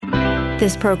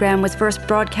This program was first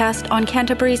broadcast on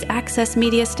Canterbury's access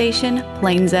media station,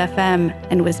 Plains FM,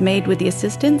 and was made with the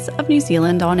assistance of New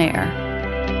Zealand On Air.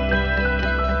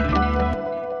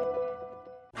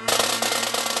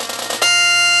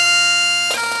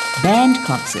 Band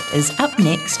Concert is up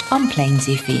next on Plains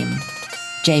FM.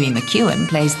 Jamie McEwen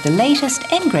plays the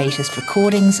latest and greatest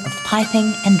recordings of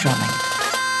piping and drumming.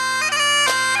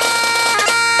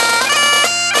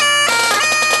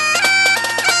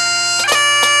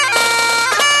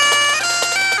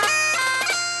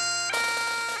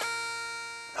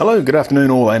 Hello, good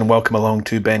afternoon all, and welcome along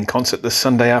to Band Concert this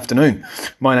Sunday afternoon.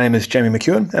 My name is Jamie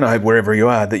McEwen, and I hope wherever you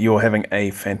are that you're having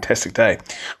a fantastic day.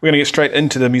 We're going to get straight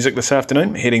into the music this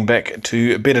afternoon, heading back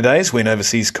to better days when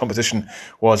overseas competition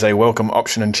was a welcome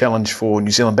option and challenge for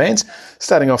New Zealand bands,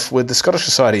 starting off with the Scottish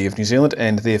Society of New Zealand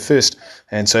and their first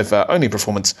and so far only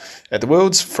performance at the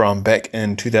Worlds from back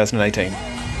in 2018.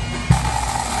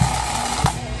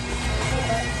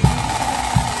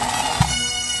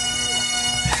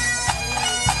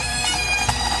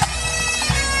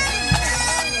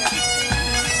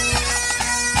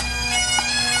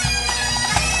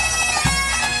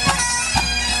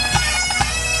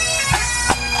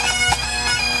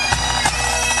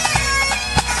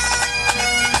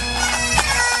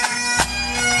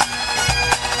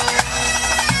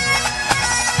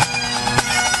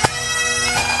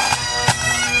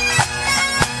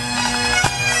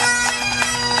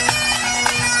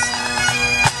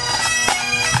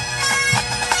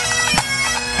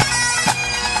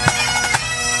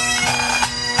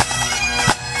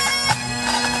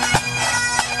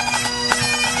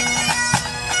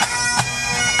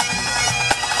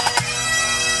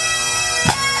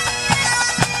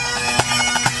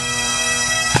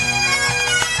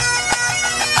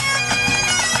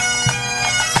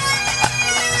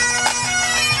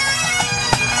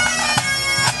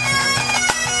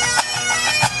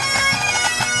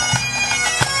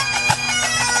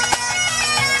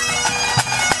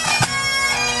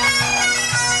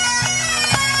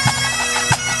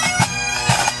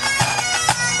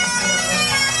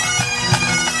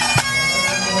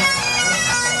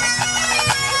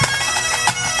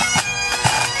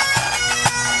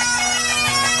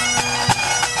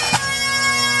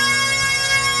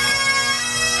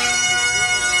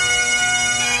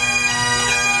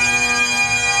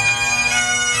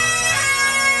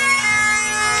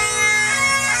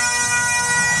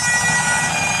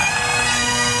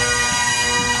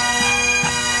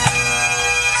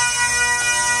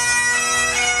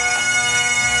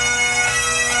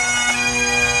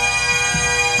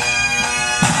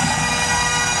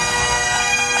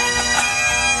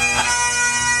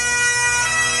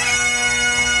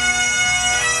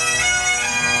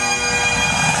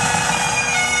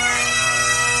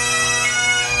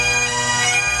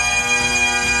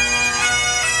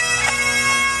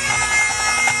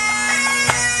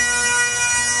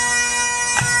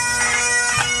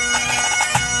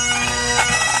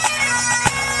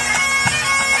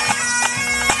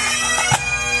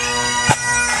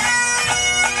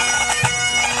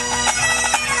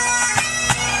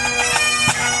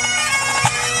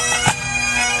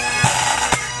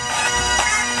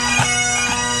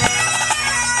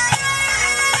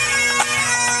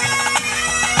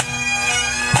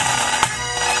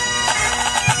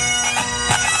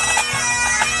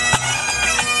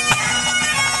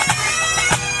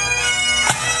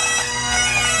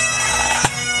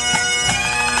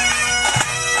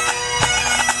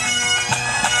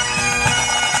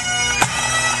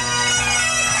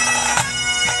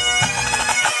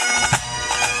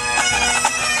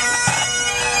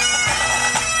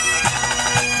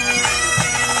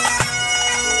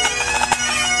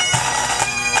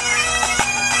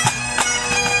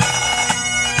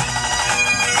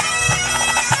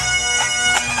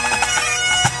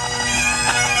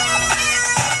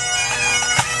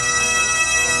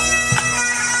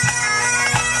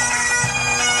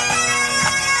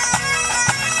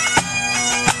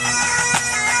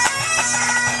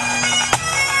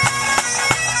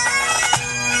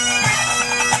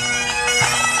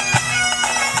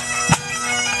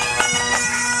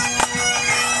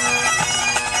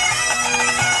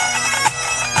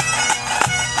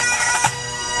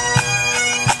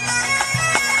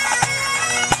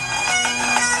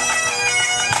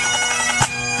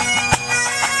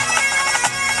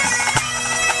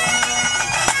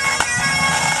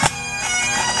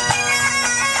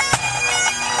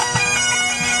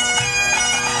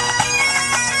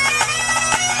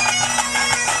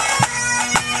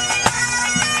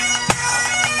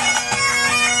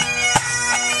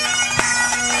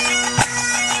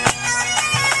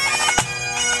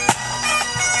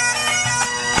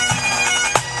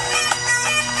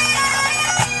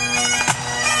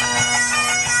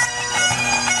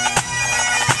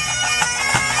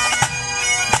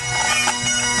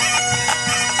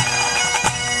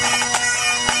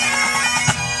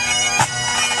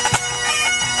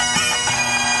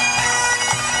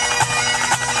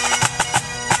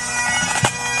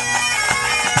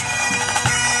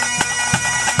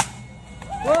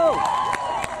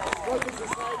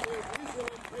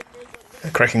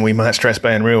 cracking wee march dress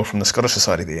bay and reel from the Scottish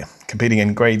Society there, competing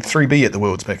in Grade 3B at the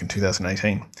Worlds back in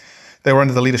 2018. They were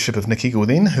under the leadership of Nick Eagle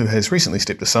then, who has recently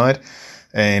stepped aside,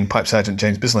 and Pipe Sergeant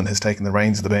James Bislin has taken the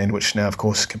reins of the band, which now, of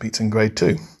course, competes in Grade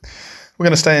 2. We're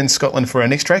going to stay in Scotland for our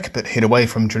next track, but head away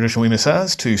from traditional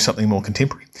MSRs to something more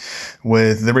contemporary,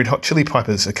 with the Red Hot Chili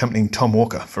Pipers accompanying Tom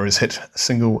Walker for his hit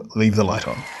single Leave the Light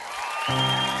On.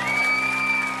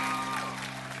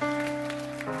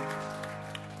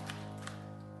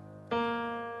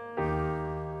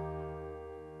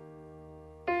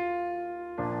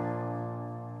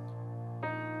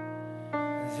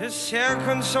 The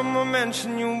second someone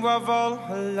mentioned you were all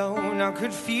alone, I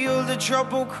could feel the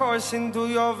trouble coursing through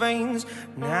your veins.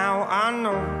 Now I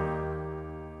know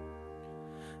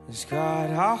it's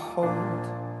got a hold.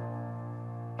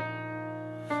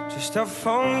 Just a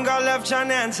phone call left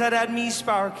unanswered had me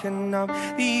sparking up.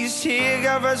 These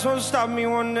cigarettes won't stop me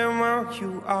wondering where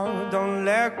you are. Don't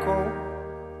let go,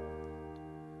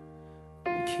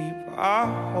 keep a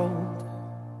hold.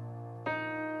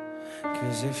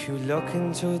 'Cause if you look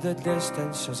into the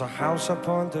distance, there's a house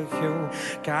upon the hill,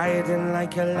 guiding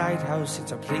like a lighthouse.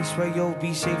 It's a place where you'll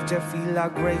be safe to feel our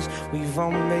grace. We've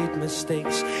all made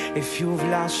mistakes. If you've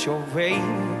lost your way,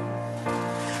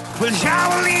 well, I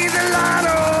will leave the light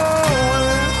on.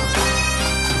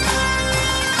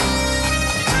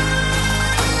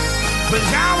 Well,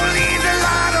 I will leave the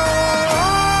light on.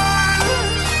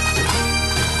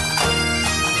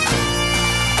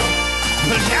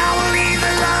 Well, I will leave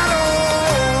the light on.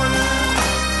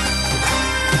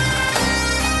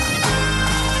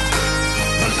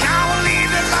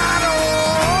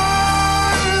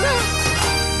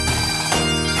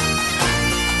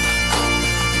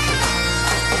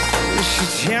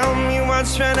 Tell me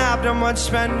what's been happening, what's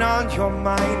been on your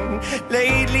mind.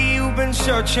 Lately you've been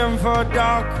searching for a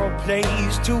darker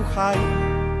place to hide.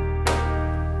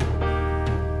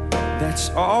 That's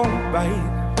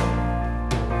alright,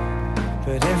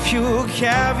 but if you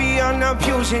carry on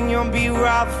abusing, you'll be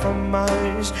robbed from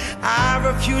us. I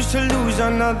refuse to lose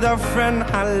another friend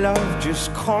I love.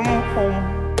 Just come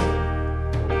home,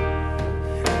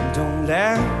 don't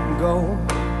let go.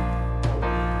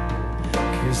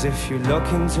 'Cause if you look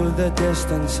into the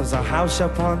distance, there's a house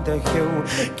upon the hill,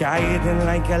 guiding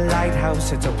like a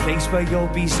lighthouse. It's a place where you'll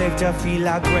be safe to feel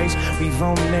our grace. We've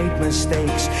all made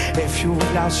mistakes. If you've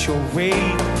lost your way,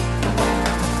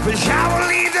 well, I will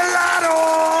leave the light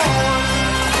on.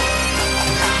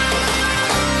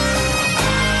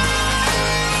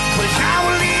 Well, I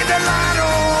will leave the light on.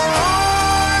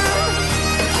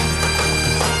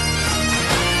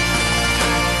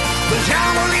 Well, I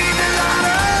will leave the light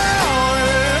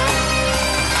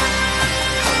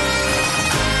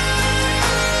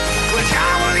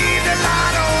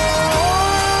on.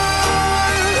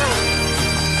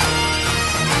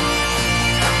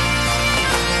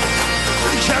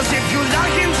 Cause if you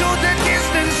look into the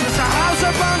distance, there's a house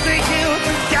upon the hill,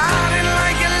 guarding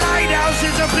like a lighthouse.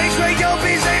 It's a place where you'll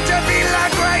be safe to feel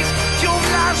like grace. If you've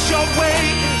lost your way,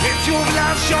 if you've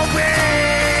lost your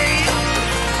way,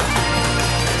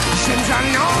 since I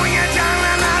know you're down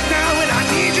and out now, and I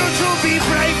need you to be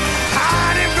brave,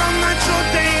 hiding from the truth,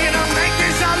 thinking I'll make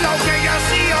this all okay. I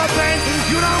see your pain,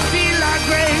 you don't feel like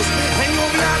grace, and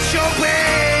you've lost your way.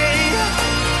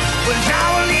 Well, I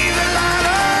will leave the light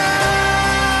on.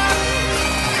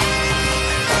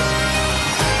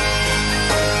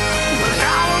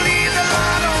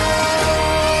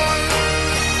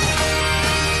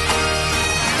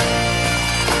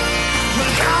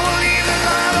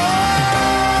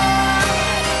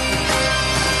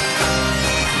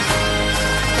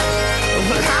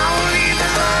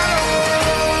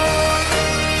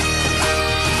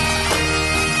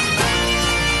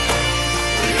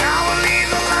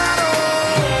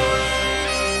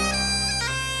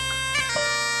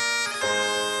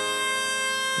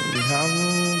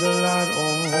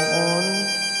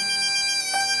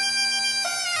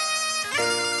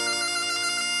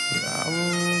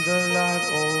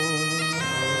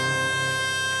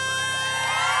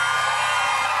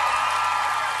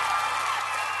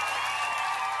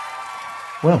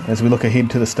 Well, as we look ahead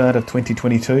to the start of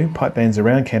 2022, pipe bands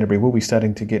around Canterbury will be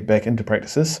starting to get back into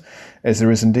practices, as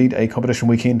there is indeed a competition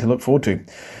weekend to look forward to.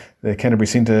 The Canterbury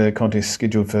Centre Contest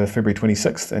scheduled for February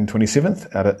 26th and 27th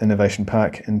out at Innovation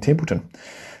Park in Templeton.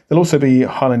 There'll also be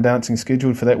Highland dancing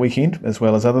scheduled for that weekend, as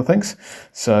well as other things,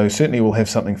 so certainly we'll have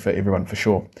something for everyone for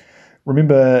sure.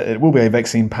 Remember, it will be a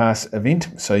vaccine pass event,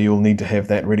 so you'll need to have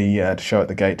that ready to show at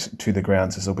the gate to the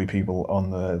grounds, as there'll be people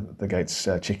on the gates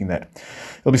checking that.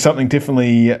 It'll be something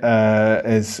definitely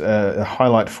as a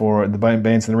highlight for the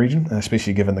bands in the region,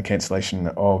 especially given the cancellation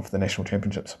of the National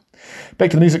Championships.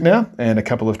 Back to the music now, and a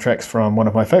couple of tracks from one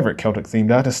of my favourite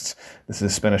Celtic-themed artists. This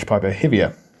is Spanish piper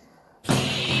Heavier.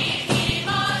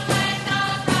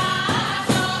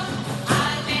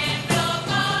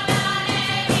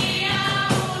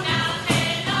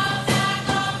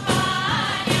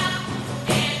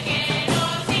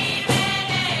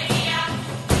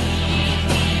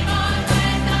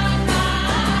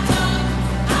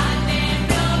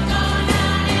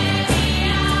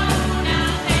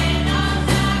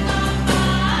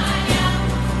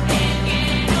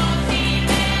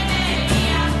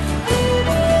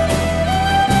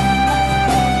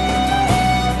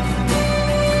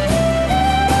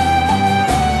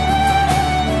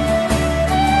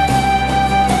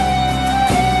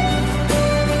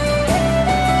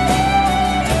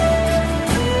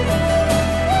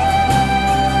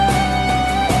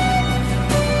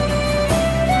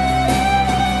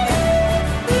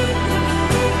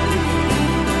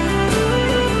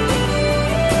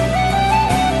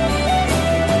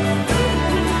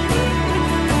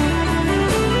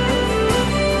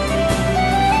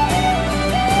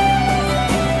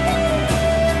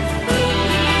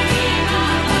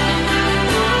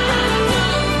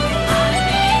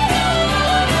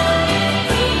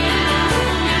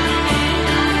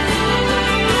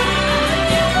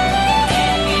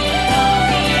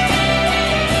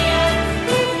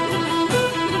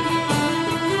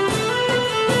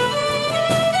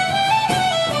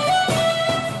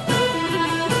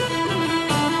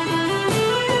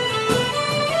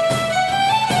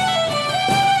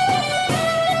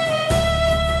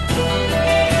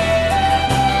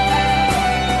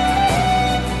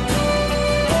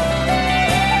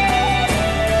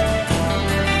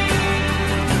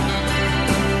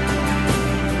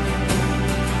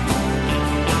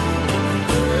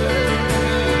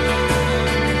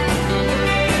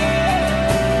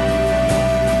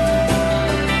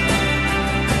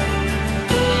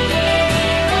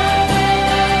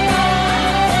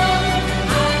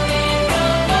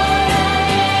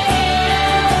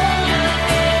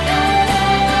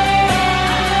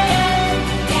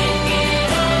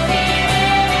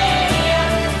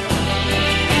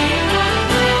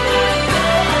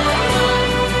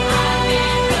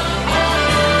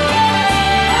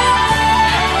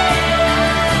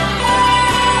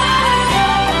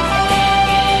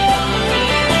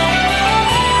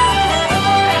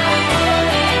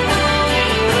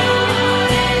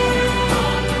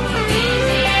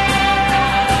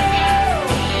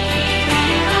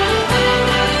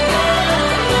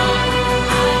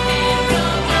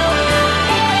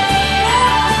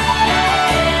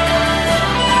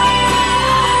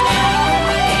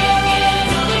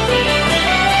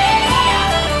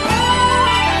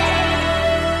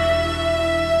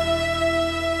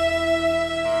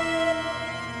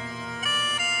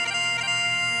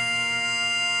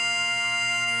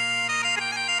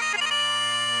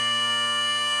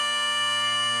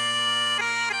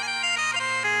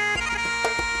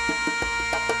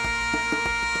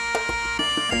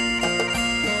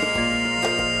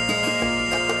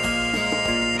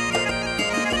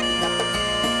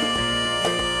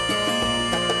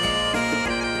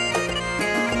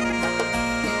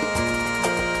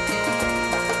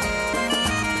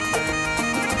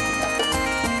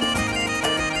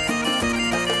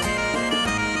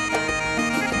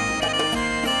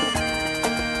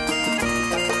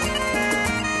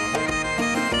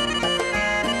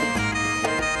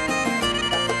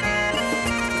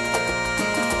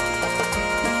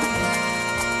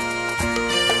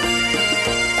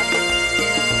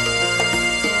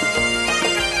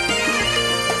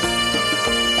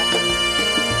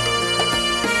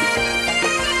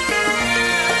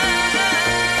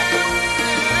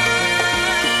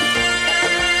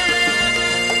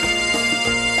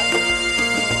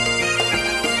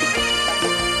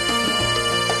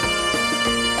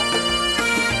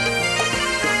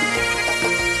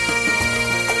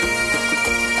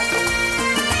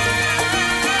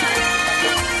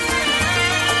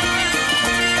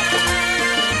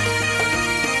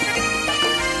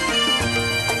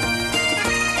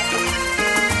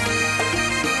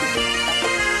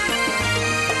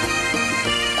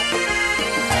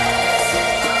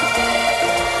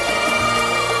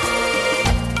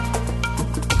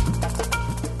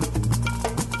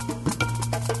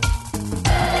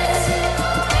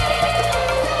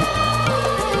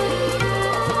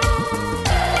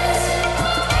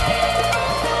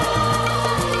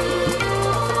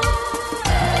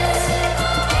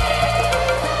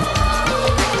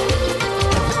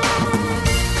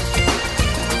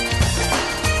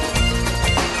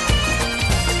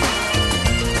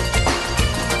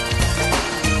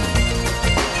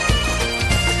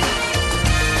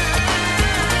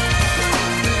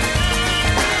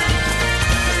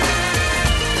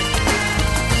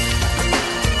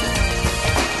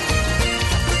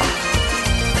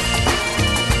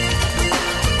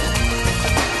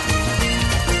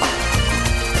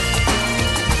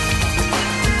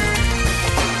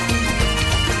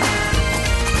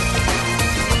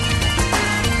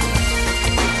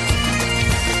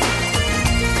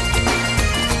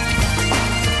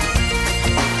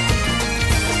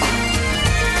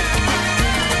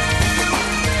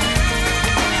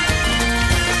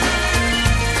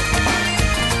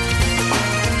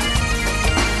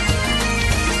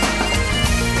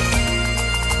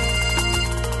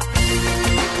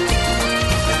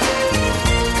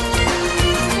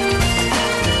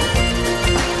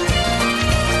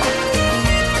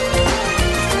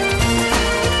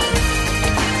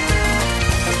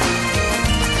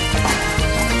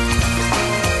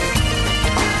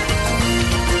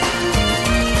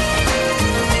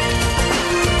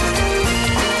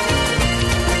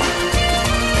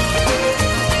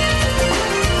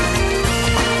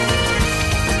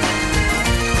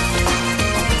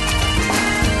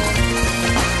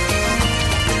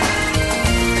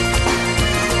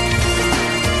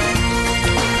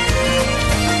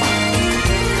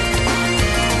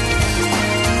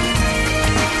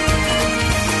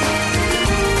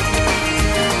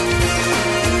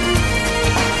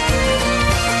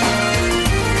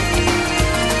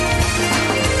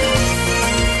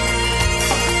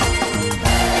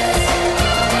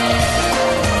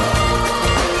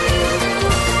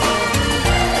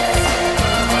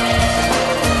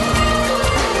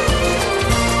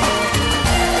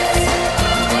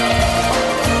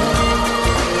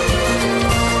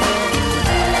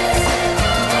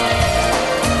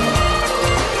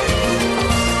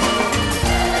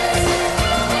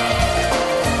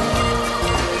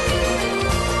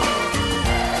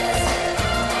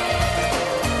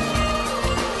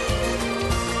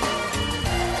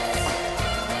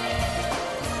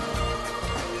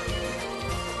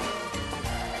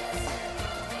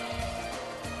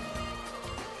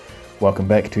 Welcome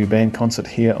back to Band Concert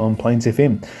here on Plains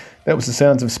FM. That was the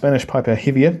sounds of Spanish piper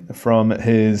Heavier from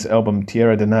his album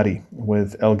Tierra de Nadie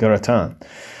with El Garrotan.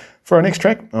 For our next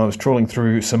track, I was trawling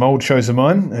through some old shows of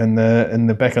mine in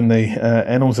the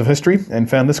annals of history and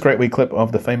found this great wee clip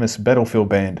of the famous Battlefield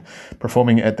Band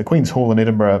performing at the Queen's Hall in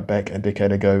Edinburgh back a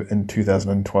decade ago in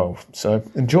 2012. So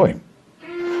enjoy.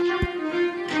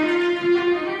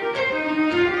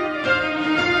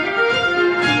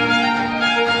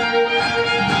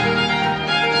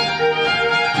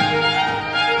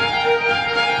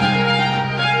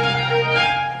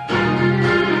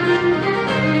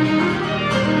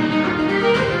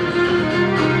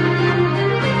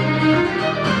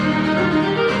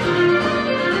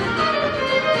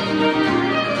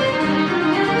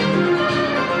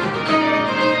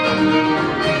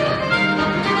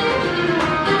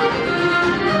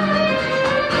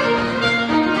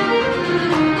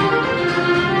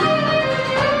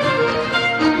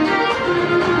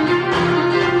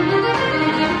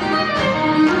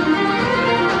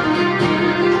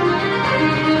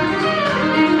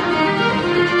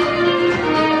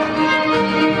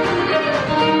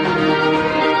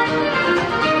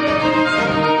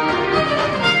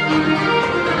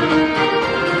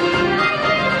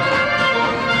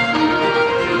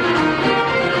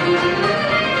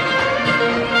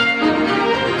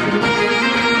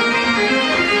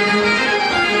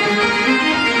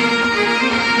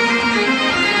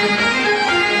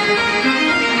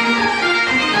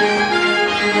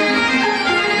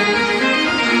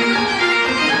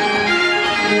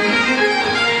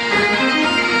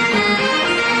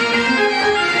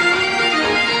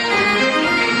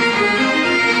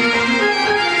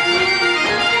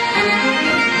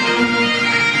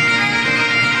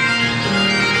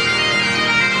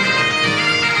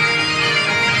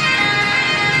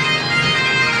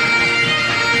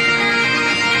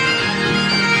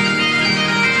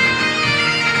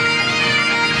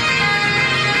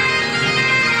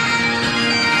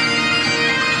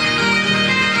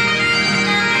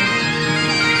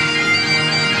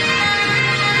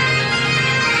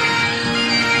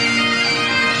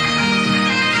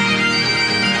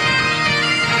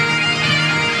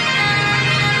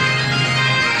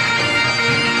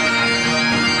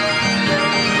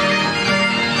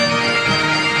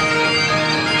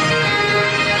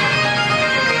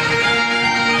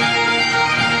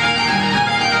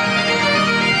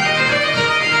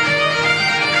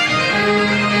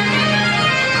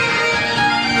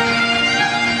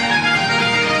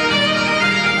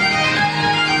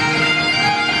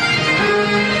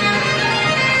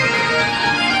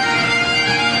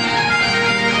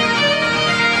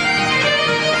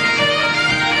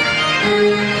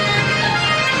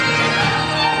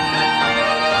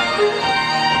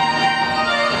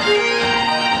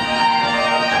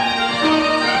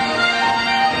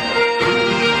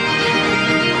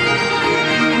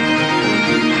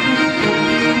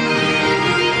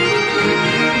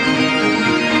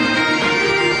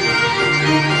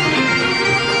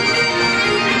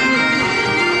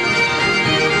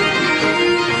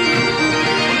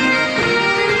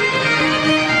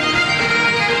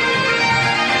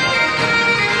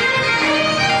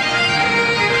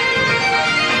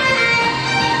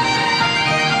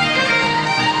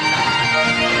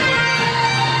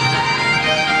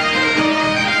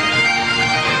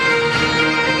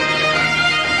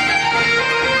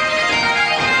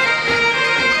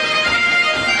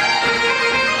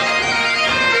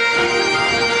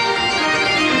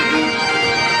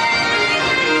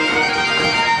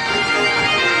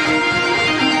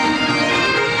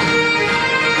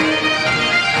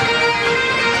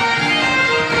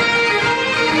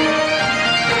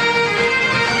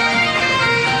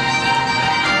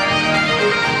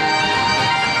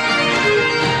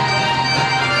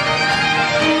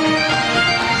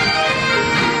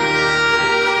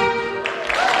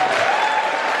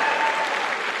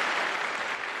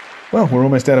 Well, we're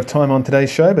almost out of time on today's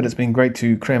show, but it's been great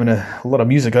to cram in a lot of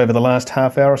music over the last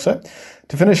half hour or so.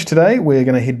 To finish today, we're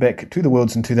going to head back to the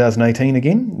Worlds in 2018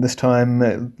 again, this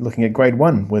time looking at Grade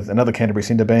 1 with another Canterbury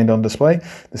Centre band on display.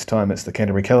 This time it's the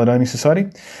Canterbury Caledonian Society.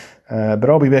 But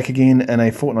I'll be back again in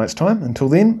a fortnight's time. Until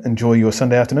then, enjoy your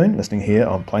Sunday afternoon listening here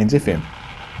on Plains FM.